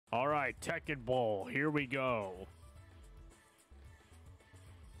All right, Tekken Bowl. Here we go.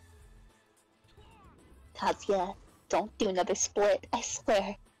 Kazuya, don't do another split, I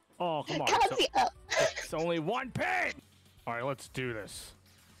swear. Oh, come on. Kazuya! It's only one pin! All right, let's do this.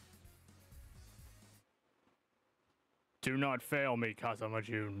 Do not fail me,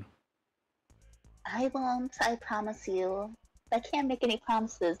 KAZJUN. I won't, I promise you. I can't make any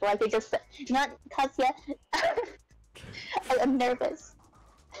promises. Like I just said. Not Kazuya. I'm nervous.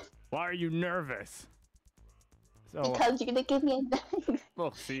 Why are you nervous? So, because you're gonna give me a...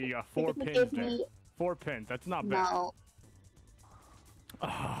 Look, see, you got 4 pins there. Me... 4 pins, that's not bad. No.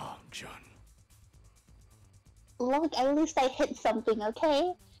 Oh, Jun. Look, at least I hit something,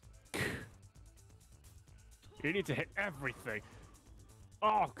 okay? You need to hit everything.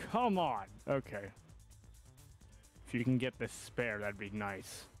 Oh, come on. Okay. If you can get this spare, that'd be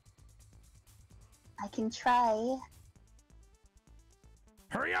nice. I can try.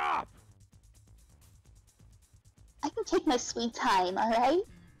 Hurry up! I can take my sweet time, alright?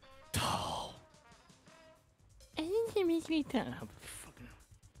 Oh. I didn't take my sweet time.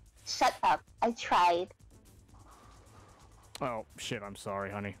 Shut up. I tried. Oh, shit, I'm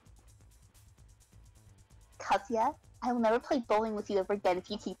sorry, honey. Kazuya, I will never play bowling with you ever again if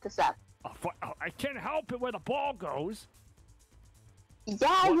you keep this up. Oh, I can't help it where the ball goes.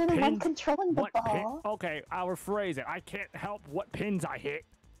 Yeah, you're the one controlling the ball. Okay, I'll rephrase it. I can't help what pins I hit.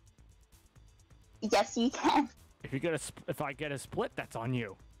 Yes, you can. If I get a split, that's on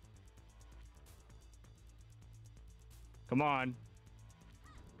you. Come on.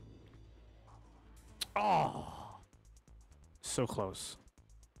 Oh. So close.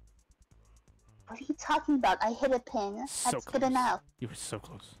 What are you talking about? I hit a pin. That's good enough. You were so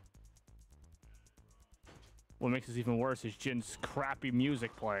close. What makes this even worse is Jin's crappy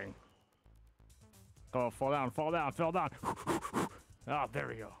music playing. Oh, fall down, fell down. Ah, there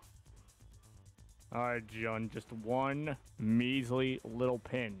we go. Alright, Jun, just one measly little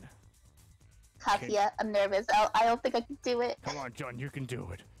pin. Kazuya, I'm nervous. I don't think I can do it. Come on, Jun, you can do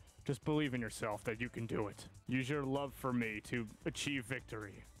it. Just believe in yourself that you can do it. Use your love for me to achieve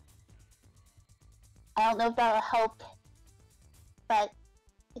victory. I don't know if that'll help, but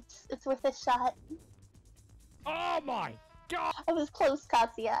it's worth a shot. Oh my god! I was close,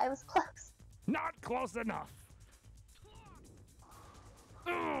 Kazuya. I was close. Not close enough.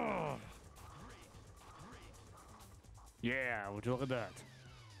 Ugh. Yeah, would you look at that?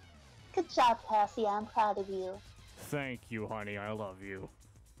 Good job, Kazuya. I'm proud of you. Thank you, honey. I love you.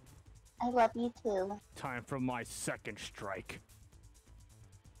 I love you too. Time for my second strike.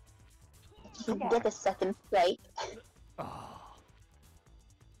 You get a second strike. Oh.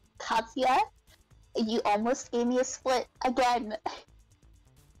 Kazuya, you almost gave me a split again.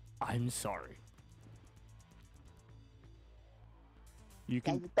 I'm sorry. You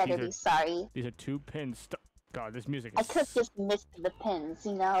better be sorry. These are 2 pins. God, this music is... I could have just missed the pins,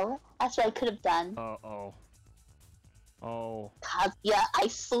 you know? That's what I could have done. Uh-oh. Oh. Kazuya, I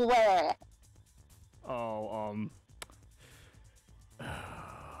swear. Oh,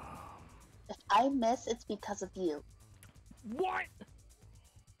 If I miss, it's because of you. What?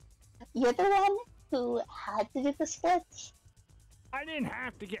 You're the one who had to do the splits. I didn't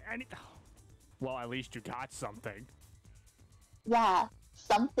have to get any... Well, at least you got something. Yeah,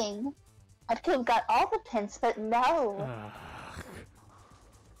 something. I could have got all the pins, but no.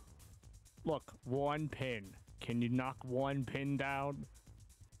 Look, 1 pin. Can you knock 1 pin down?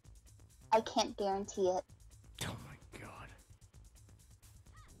 I can't guarantee it. Oh my god.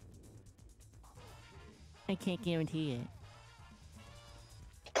 I can't guarantee it.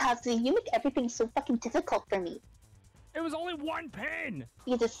 Kazuya, you make everything so fucking difficult for me. It was only 1 pin!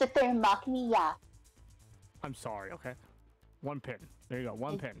 You just sit there and mock me, yeah. I'm sorry, okay. 1 pin. There you go,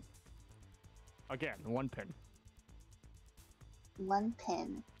 1 pin. Again, 1 pin. 1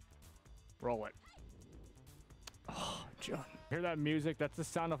 pin. Roll it. Oh, Jun. Hear that music? That's the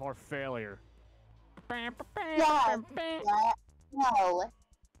sound of our failure. Yeah, no.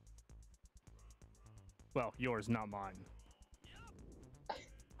 Well, yours, not mine.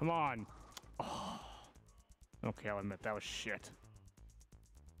 Come on. Oh. Okay, I'll admit, that was shit.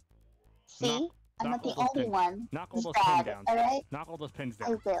 See? I'm not the only one. Knock all those pins down. Alright? Knock all those pins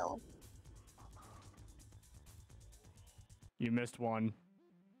down. I will. You missed 1.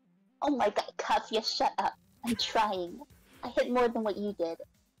 Oh my god, Kazuya, shut up. I'm trying. I hit more than what you did.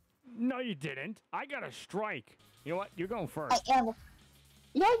 No, you didn't. I got a strike. You know what? You're going first. I am.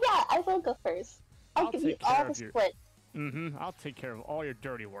 Yeah, I will go first. I'll give you all the splits. I'll take care of all your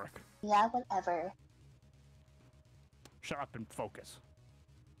dirty work. Yeah, whatever. Shut up and focus.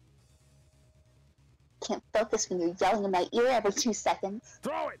 Can't focus when you're yelling in my ear every 2 seconds.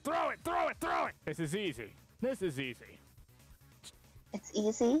 Throw it, throw it, throw it, throw it! This is easy. This is easy. It's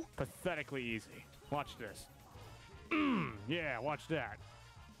easy. Pathetically easy. Watch this. Yeah, watch that.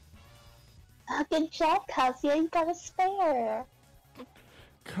 Oh, good job, Kazuya. You got a spare.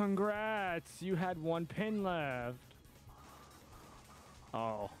 Congrats, you had 1 pin left.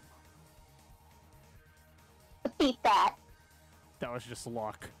 Oh, Beat that. that was just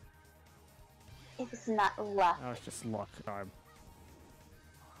luck. It was not luck. That was just luck.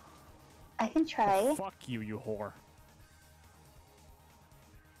 I can try. Fuck you, you whore.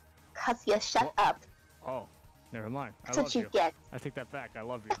 Kazuya, shut up. Oh, never mind. That's I what love you get. I take that back. I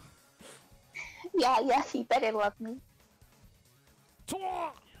love you. Yeah, you better love me.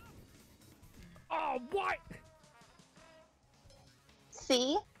 Oh, what?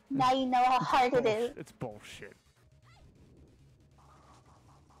 See? Now you know how hard it is. It's bullshit.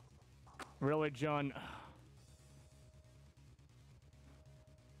 Really, John?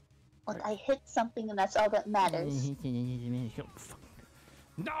 Look, I hit something and that's all that matters.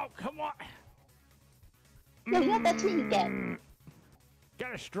 No, come on! Yeah, that's what you get.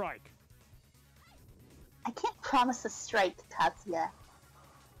 Get a strike. I can't promise a strike, Kazuya.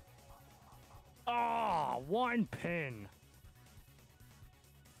 Oh, 1 pin.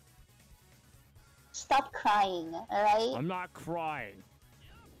 Stop crying, alright? I'm not crying.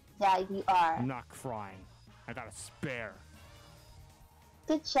 Yeah, you are. I'm not crying. I got a spare.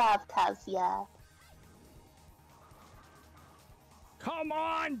 Good job, Kazuya. Come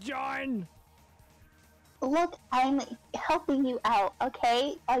on, John! Look, I'm helping you out,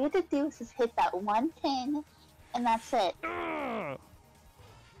 okay? All you have to do is just hit that 1 pin, and that's it. Ugh.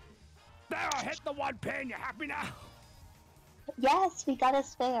 There, I hit the 1 pin. You happy now? Yes, we got a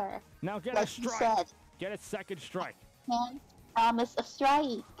spare. Now get Like a you strike. said. Get a second strike. Man, promise a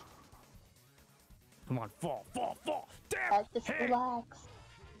strike. Come on, fall, fall, fall. Damn! Just hit. relax.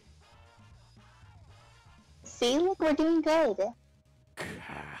 See, look, we're doing good.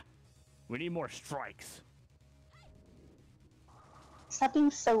 We need more strikes. Stop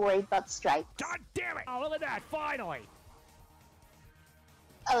being so worried about strikes. God damn it! Oh, look at that, finally!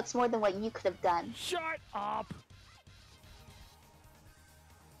 Oh, it's more than what you could have done. Shut up!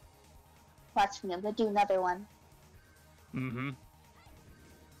 Watch me, I'm gonna do another one. Mm-hmm.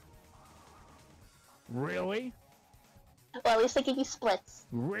 Really? Well, at least I give you splits.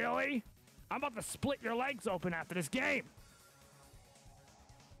 Really? I'm about to split your legs open after this game.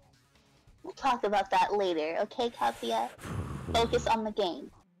 We'll talk about that later, okay, Kazuya? Focus on the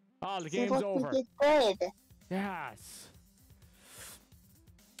game. Oh, the See, game's look, over. we did good. Yes.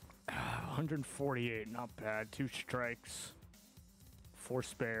 148, not bad. 2 strikes. 4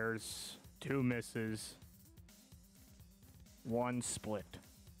 spares. 2 misses. 1 split.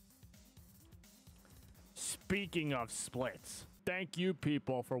 Speaking of splits, thank you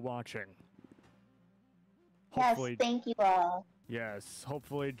people for watching. Yes, thank you all. Yes,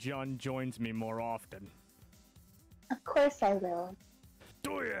 hopefully John joins me more often. Of course I will.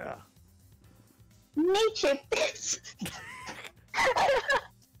 Dorya! Nature, bitch!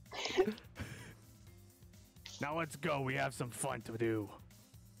 Now let's go, we have some fun to do.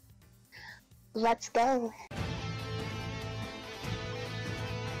 Let's go.